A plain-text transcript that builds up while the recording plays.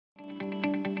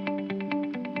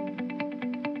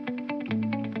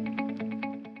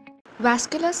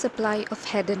Vascular supply of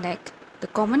head and neck, the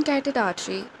common carotid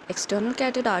artery, external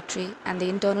carotid artery, and the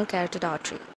internal carotid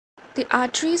artery. The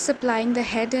arteries supplying the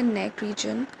head and neck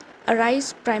region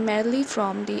arise primarily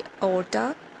from the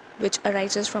aorta, which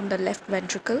arises from the left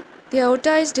ventricle. The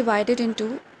aorta is divided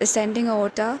into ascending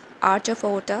aorta, arch of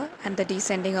aorta, and the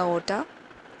descending aorta.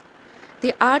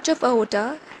 The arch of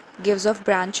aorta gives off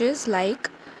branches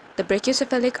like the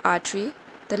brachiocephalic artery,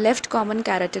 the left common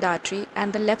carotid artery,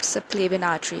 and the left subclavian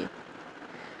artery.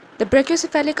 The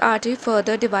brachiocephalic artery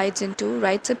further divides into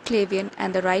right subclavian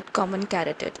and the right common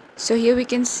carotid. So here we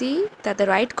can see that the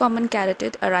right common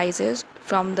carotid arises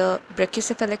from the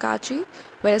brachiocephalic artery,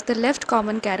 whereas the left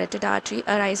common carotid artery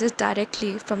arises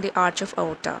directly from the arch of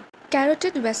aorta.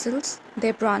 Carotid vessels,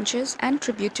 their branches and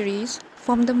tributaries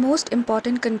form the most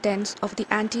important contents of the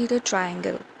anterior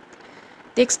triangle.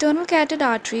 The external carotid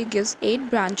artery gives 8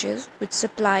 branches which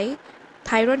supply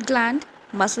thyroid gland,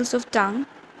 muscles of tongue,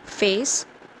 face,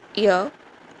 ear,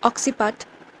 occiput,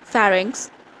 pharynx,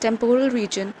 temporal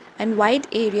region, and wide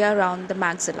area around the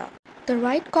maxilla. The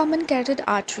right common carotid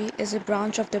artery is a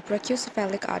branch of the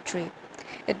brachiocephalic artery.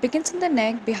 It begins in the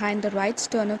neck behind the right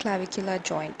sternoclavicular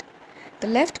joint. The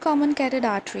left common carotid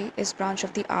artery is branch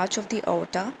of the arch of the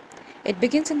aorta. It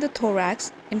begins in the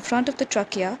thorax, in front of the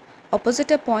trachea,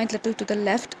 opposite a point little to the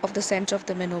left of the center of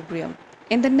the manubrium.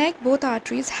 In the neck, both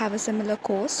arteries have a similar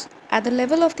course. At the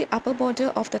level of the upper border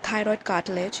of the thyroid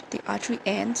cartilage, the artery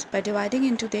ends by dividing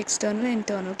into the external and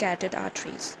internal carotid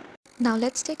arteries. Now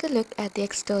let's take a look at the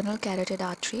external carotid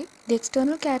artery. The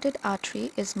external carotid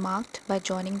artery is marked by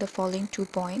joining the following 2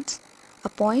 points. A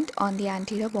point on the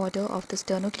anterior border of the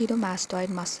sternocleidomastoid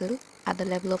muscle at the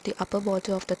level of the upper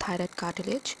border of the thyroid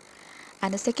cartilage,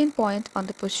 and a second point on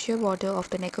the posterior border of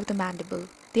the neck of the mandible.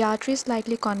 The artery is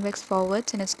slightly convex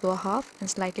forwards in its lower half and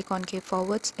slightly concave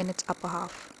forwards in its upper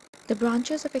half. The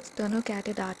branches of external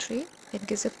carotid artery, it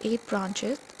gives of 8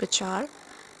 branches, which are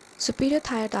superior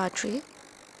thyroid artery,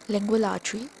 lingual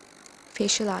artery,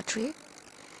 facial artery.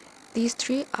 These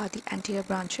 3 are the anterior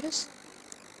branches.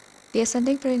 The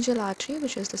ascending pharyngeal artery,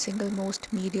 which is the single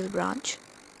most medial branch.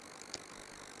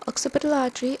 Occipital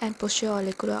artery and posterior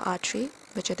auricular artery,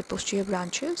 which are the posterior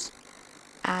branches,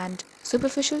 and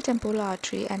superficial temporal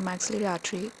artery and maxillary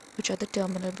artery, which are the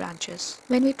terminal branches.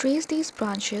 When we trace these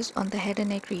branches on the head and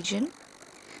neck region,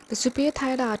 the superior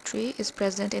thyroid artery is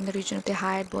present in the region of the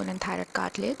hyoid bone and thyroid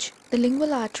cartilage, the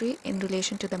lingual artery in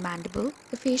relation to the mandible,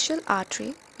 the facial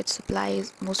artery, which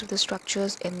supplies most of the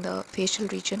structures in the facial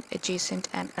region adjacent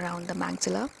and around the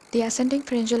maxilla, the ascending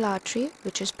pharyngeal artery,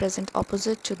 which is present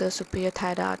opposite to the superior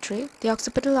thyroid artery, the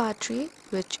occipital artery,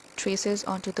 which traces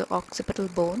onto the occipital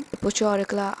bone, the posterior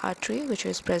auricular artery, which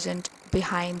is present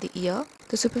behind the ear,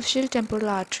 the superficial temporal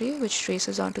artery, which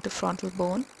traces onto the frontal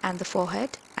bone and the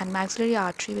forehead, and maxillary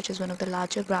artery, which is one of the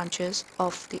larger branches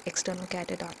of the external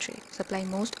carotid artery, supplying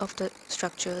most of the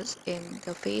structures in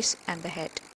the face and the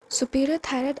head. Superior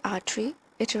thyroid artery,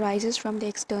 it arises from the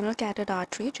external carotid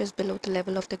artery just below the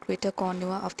level of the greater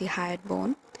cornua of the hyoid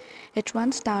bone. It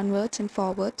runs downwards and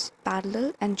forwards,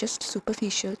 parallel and just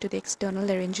superficial to the external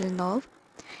laryngeal nerve.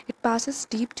 It passes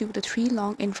deep to the 3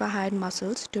 long infrahyoid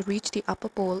muscles to reach the upper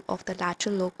pole of the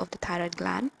lateral lobe of the thyroid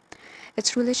gland.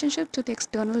 Its relationship to the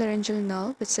external laryngeal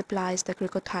nerve, which supplies the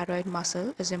cricothyroid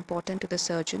muscle, is important to the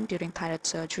surgeon during thyroid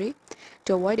surgery.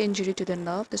 To avoid injury to the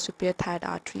nerve, the superior thyroid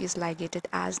artery is ligated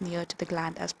as near to the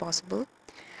gland as possible.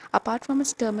 Apart from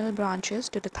its terminal branches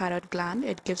to the thyroid gland,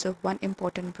 it gives of one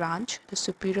important branch, the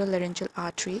superior laryngeal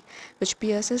artery, which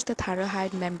pierces the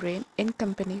thyroid membrane in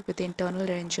company with the internal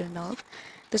laryngeal nerve.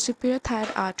 The superior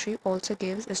thyroid artery also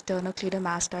gives a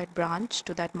sternocleidomastoid branch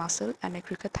to that muscle and a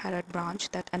cricothyroid branch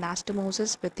that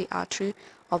anastomoses with the artery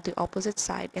of the opposite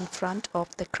side in front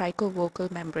of the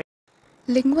cricovocal membrane.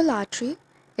 Lingual artery,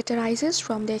 it arises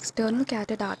from the external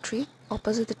carotid artery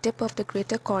opposite the tip of the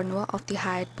greater cornua of the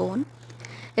hyoid bone.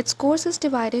 Its course is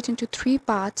divided into 3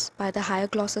 parts by the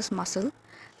hyoglossus muscle.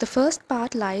 The first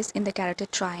part lies in the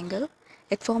carotid triangle.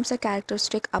 It forms a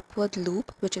characteristic upward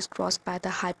loop which is crossed by the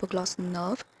hypoglossal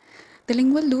nerve. The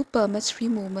lingual loop permits free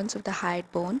movements of the hyoid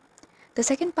bone. The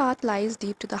second part lies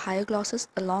deep to the hyoglossus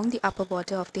along the upper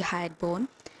border of the hyoid bone.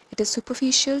 It is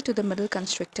superficial to the middle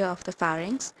constrictor of the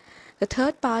pharynx. The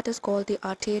third part is called the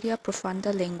arteria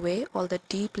profunda linguae, or the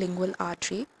deep lingual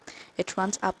artery. It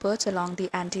runs upwards along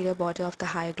the anterior border of the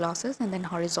hyoglossus and then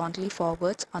horizontally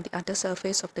forwards on the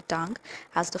undersurface of the tongue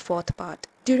as the fourth part.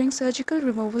 During surgical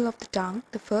removal of the tongue,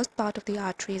 the first part of the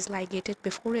artery is ligated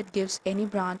before it gives any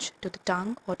branch to the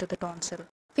tongue or to the tonsil.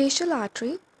 Facial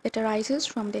artery, it arises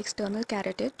from the external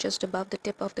carotid just above the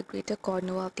tip of the greater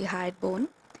cornua of the hyoid bone.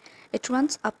 It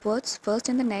runs upwards first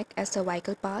in the neck as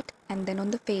cervical part and then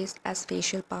on the face as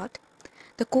facial part.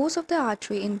 The course of the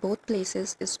artery in both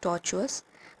places is tortuous.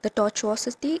 The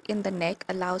tortuosity in the neck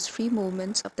allows free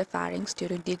movements of the pharynx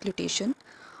during deglutition.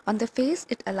 On the face,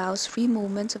 it allows free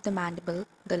movements of the mandible,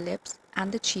 the lips,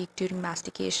 and the cheek during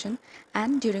mastication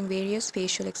and during various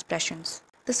facial expressions.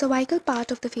 The cervical part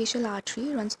of the facial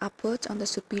artery runs upwards on the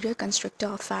superior constrictor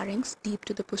of pharynx deep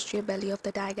to the posterior belly of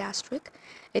the digastric.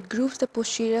 It grooves the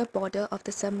posterior border of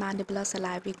the submandibular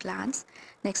salivary glands.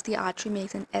 Next, the artery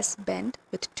makes an S bend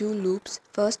with two loops,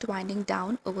 first winding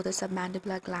down over the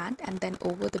submandibular gland and then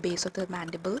over the base of the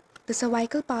mandible. The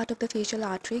cervical part of the facial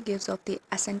artery gives off the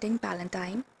ascending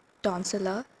palatine,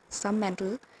 tonsillar,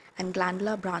 submental, and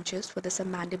glandular branches for the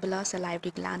submandibular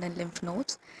salivary gland and lymph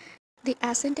nodes. The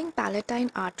ascending palatine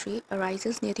artery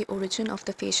arises near the origin of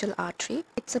the facial artery.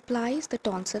 It supplies the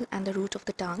tonsil and the root of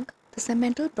the tongue. The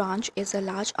submental branch is a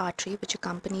large artery which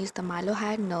accompanies the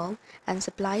mylohyoid nerve and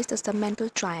supplies the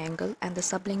submental triangle and the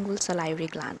sublingual salivary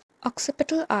gland.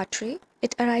 Occipital artery.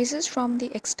 It arises from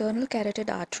the external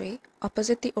carotid artery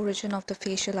opposite the origin of the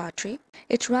facial artery.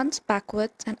 It runs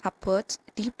backwards and upwards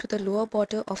deep to the lower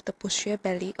border of the posterior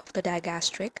belly of the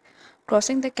digastric,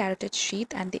 crossing the carotid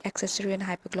sheath and the accessory and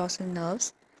hypoglossal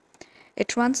nerves.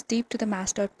 It runs deep to the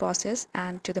mastoid process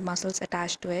and to the muscles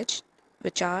attached to it,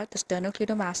 which are the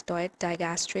sternocleidomastoid,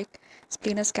 digastric,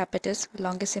 splenus capitis,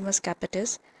 longissimus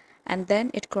capitis, and then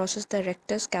it crosses the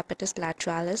rectus capitis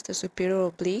lateralis, the superior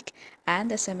oblique, and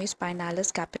the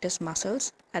semispinalis capitis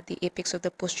muscles at the apex of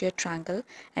the posterior triangle,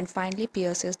 and finally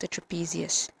pierces the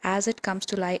trapezius as it comes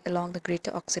to lie along the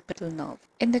greater occipital nerve.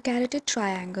 In the carotid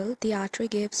triangle, the artery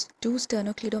gives two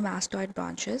sternocleidomastoid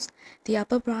branches. The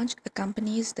upper branch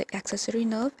accompanies the accessory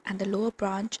nerve and the lower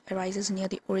branch arises near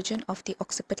the origin of the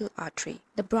occipital artery.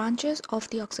 The branches of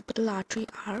the occipital artery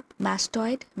are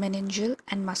mastoid, meningeal,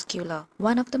 and muscular.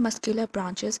 One of the muscular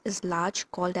branches is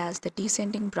large, called as the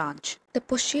descending branch. The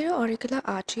posterior auricular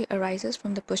artery arises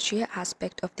from the posterior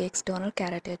aspect of the external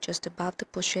carotid just above the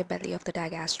posterior belly of the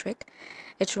digastric.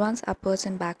 It runs upwards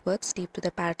and backwards deep to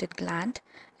the parotid gland.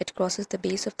 It crosses the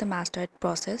base of the mastoid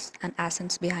process and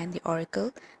ascends behind the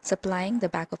auricle, supplying the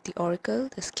back of the auricle,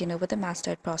 the skin over the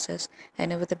mastoid process,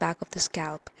 and over the back of the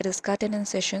scalp. It is cut in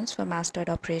incisions for mastoid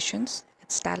operations.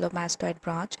 Its stylomastoid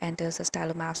branch enters the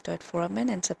stylomastoid foramen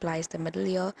and supplies the middle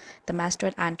ear, the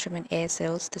mastoid antrum and air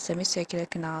cells, the semicircular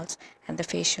canals, and the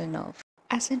facial nerve.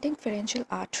 Ascending pharyngeal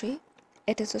artery.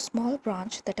 It is a small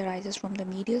branch that arises from the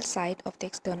medial side of the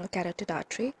external carotid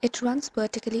artery. It runs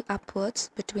vertically upwards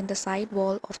between the side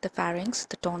wall of the pharynx,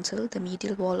 the tonsil, the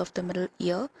medial wall of the middle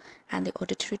ear, and the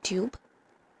auditory tube.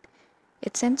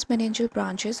 It sends meningeal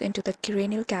branches into the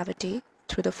cranial cavity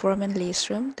through the foramen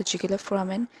lacerum, the jugular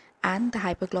foramen, and the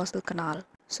hypoglossal canal.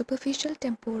 Superficial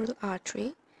temporal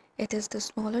artery. It is the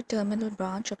smaller terminal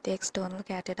branch of the external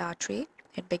carotid artery.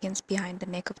 It begins behind the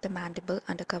neck of the mandible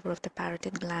under cover of the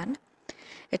parotid gland.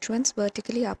 It runs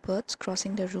vertically upwards,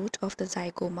 crossing the root of the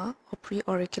zygoma or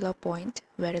pre-auricular point,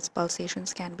 where its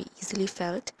pulsations can be easily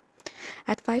felt.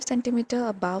 At 5 cm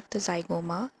above the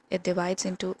zygoma, it divides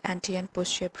into anterior and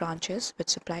posterior branches which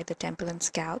supply the temple and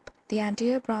scalp. The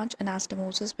anterior branch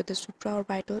anastomoses with the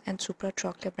supraorbital and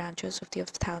supratrochlear branches of the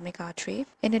ophthalmic artery.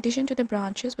 In addition to the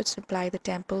branches which supply the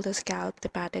temple, the scalp, the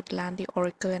parotid gland, the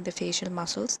auricle, and the facial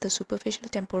muscles, the superficial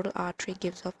temporal artery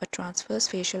gives off a transverse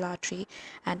facial artery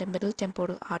and a middle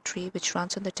temporal artery which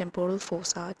runs on the temporal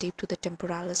fossa deep to the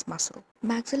temporalis muscle.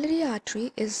 Maxillary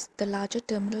artery is the larger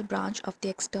terminal branch of the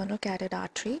external carotid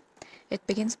artery. It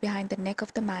begins behind the neck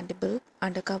of the mandible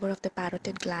under cover of the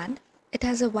parotid gland. It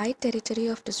has a wide territory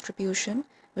of distribution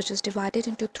which is divided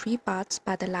into 3 parts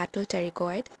by the lateral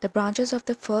pterygoid. The branches of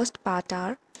the first part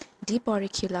are deep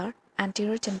auricular,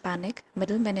 anterior tympanic,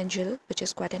 middle meningeal, which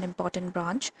is quite an important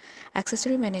branch,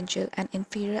 accessory meningeal, and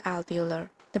inferior alveolar.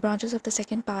 The branches of the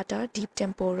second part are deep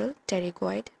temporal,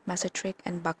 pterygoid, mesenteric,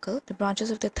 and buccal. The branches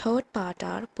of the third part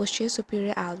are posterior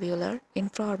superior alveolar,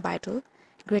 infraorbital,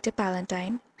 greater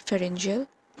palatine, pharyngeal,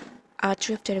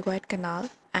 artery of pterygoid canal,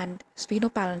 and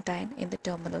sphenopalatine in the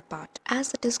terminal part.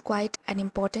 As it is quite an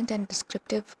important and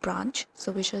descriptive branch,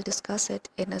 so we shall discuss it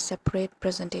in a separate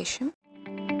presentation.